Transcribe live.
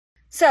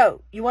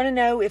So, you want to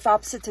know if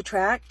opposites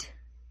attract?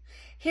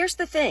 Here's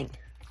the thing.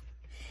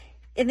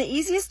 In the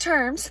easiest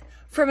terms,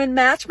 from a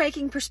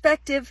matchmaking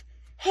perspective,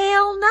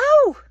 hell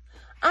no!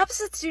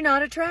 Opposites do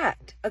not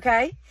attract,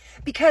 okay?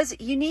 Because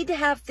you need to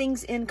have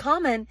things in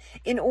common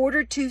in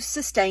order to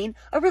sustain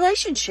a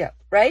relationship,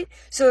 right?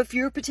 So if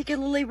you're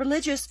particularly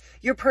religious,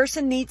 your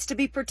person needs to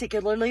be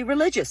particularly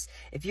religious.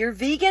 If you're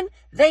vegan,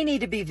 they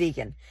need to be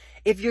vegan.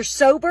 If you're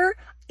sober,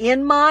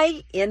 in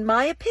my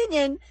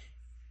opinion,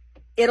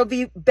 it'll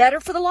be better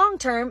for the long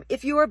term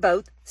if you are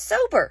both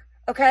sober.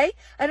 Okay?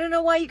 I don't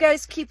know why you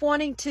guys keep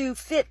wanting to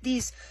fit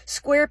these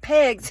square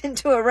pegs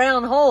into a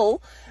round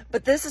hole,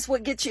 but this is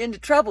what gets you into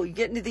trouble. You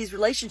get into these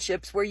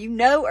relationships where you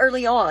know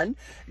early on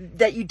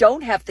that you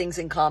don't have things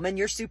in common.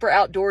 You're super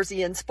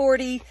outdoorsy and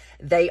sporty.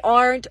 They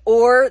aren't.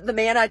 Or the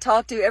man I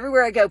talk to,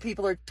 everywhere I go,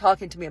 people are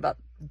talking to me about,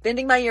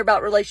 bending my ear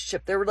about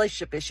their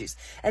relationship issues.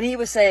 And he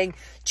was saying,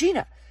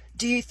 Gina,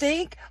 do you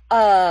think,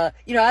 I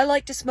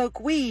like to smoke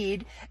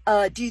weed.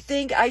 Do you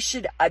think I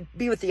should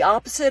be with the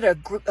opposite,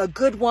 a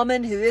good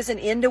woman who isn't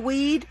into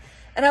weed?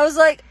 And I was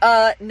like,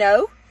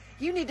 no,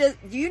 you need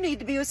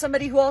to be with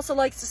somebody who also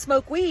likes to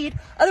smoke weed.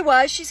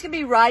 Otherwise she's going to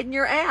be riding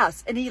your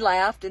ass. And he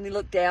laughed and he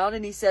looked down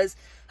and he says,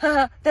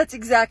 that's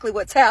exactly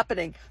what's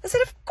happening. I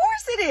said, of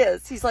course it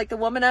is. He's like, the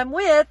woman I'm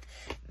with.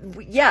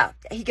 Yeah.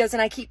 He goes,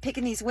 and I keep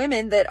picking these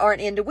women that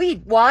aren't into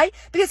weed. Why?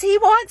 Because he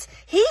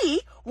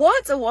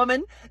wants a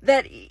woman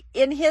that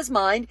in his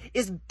mind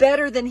is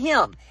better than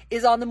him,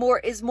 is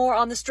more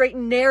on the straight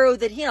and narrow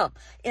than him,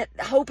 and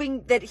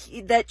hoping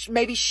that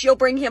maybe she'll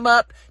bring him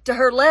up to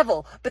her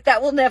level, but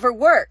that will never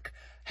work.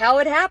 How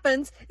it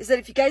happens is that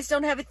if you guys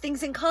don't have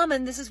things in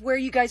common, this is where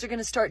you guys are going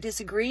to start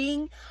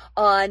disagreeing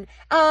on,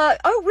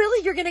 oh,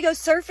 really? You're going to go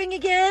surfing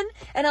again?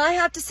 And I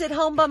have to sit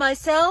home by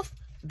myself?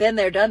 Been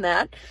there, done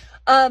that.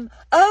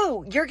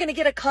 Oh, you're going to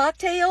get a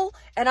cocktail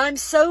and I'm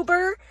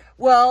sober?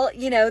 Well,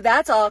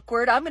 that's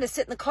awkward. I'm going to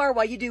sit in the car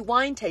while you do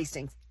wine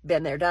tastings.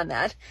 Been there, done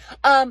that.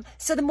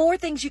 So the more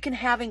things you can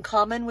have in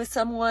common with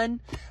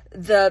someone,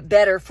 the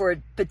better for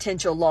a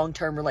potential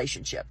long-term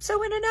relationship.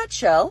 So in a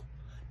nutshell,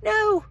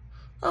 no.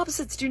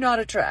 Opposites do not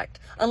attract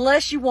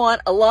unless you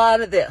want a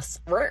lot of this.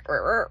 All right.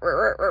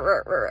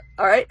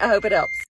 I hope it helps.